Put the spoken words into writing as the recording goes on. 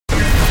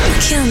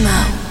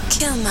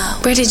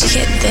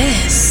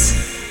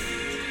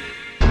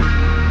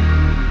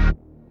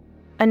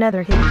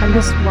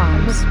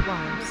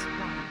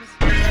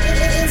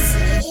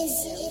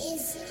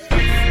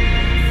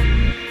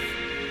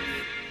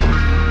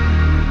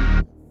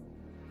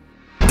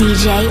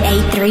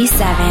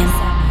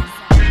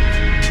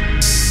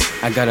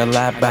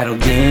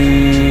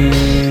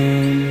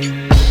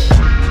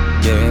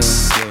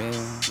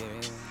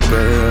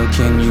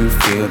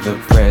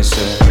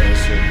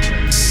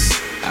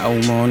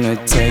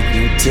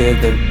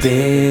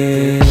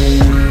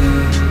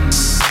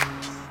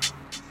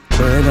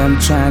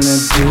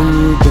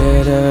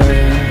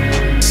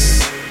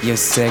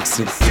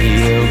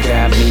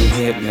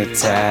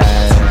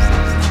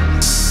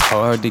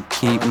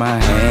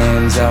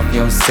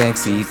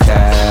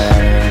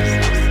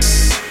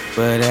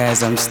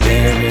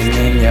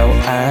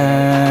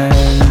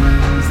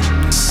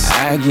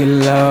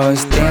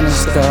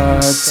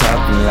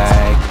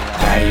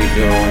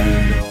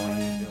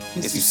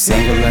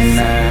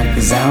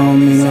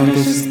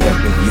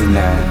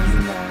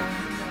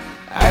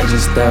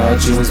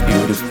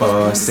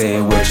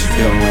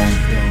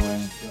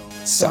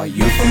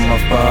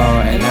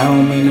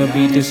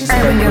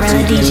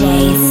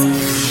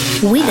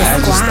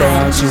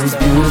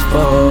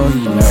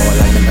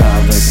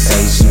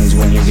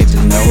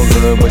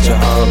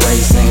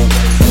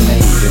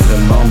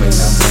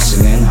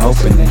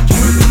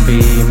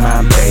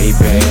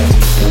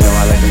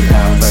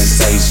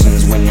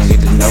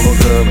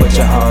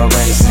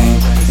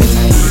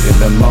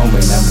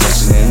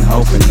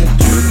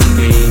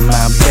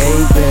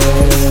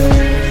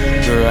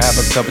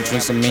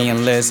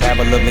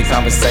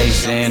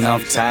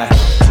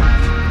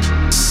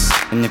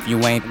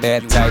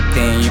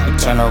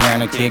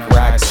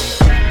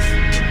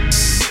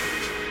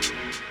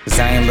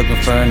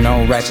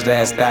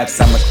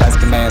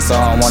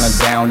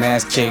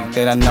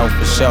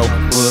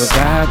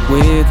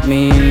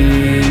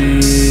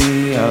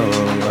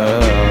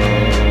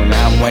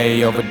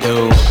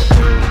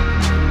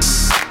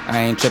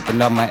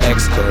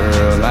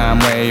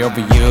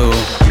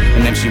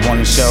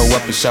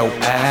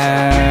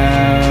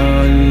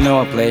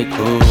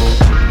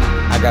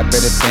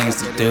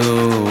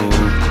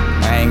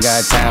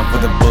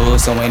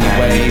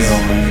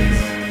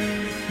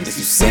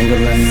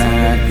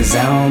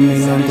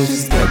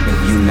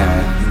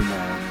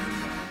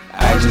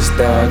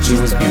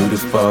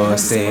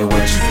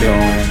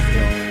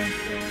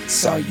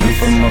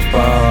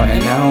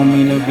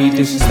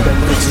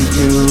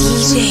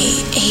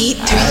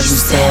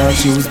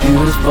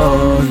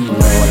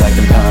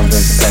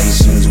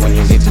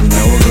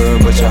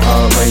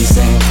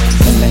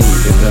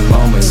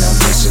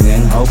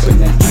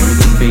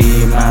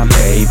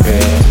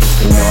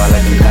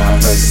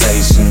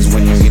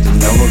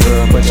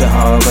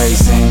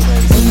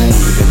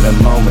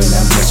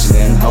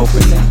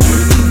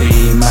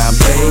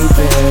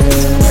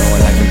You know I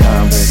like the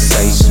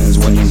conversations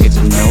when you get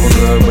to know a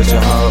girl with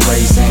your heart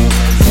racing.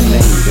 In the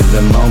heat of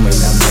the moment,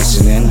 I'm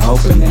wishing and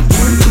hoping that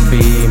you could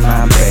be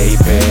my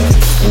baby.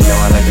 You know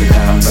I like the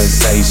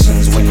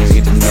conversations when you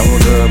get to know a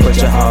girl with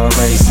your heart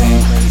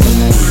racing. In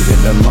the heat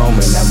of the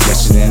moment, I'm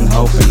wishing and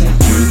hoping that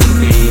you could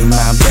be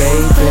my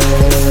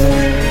baby.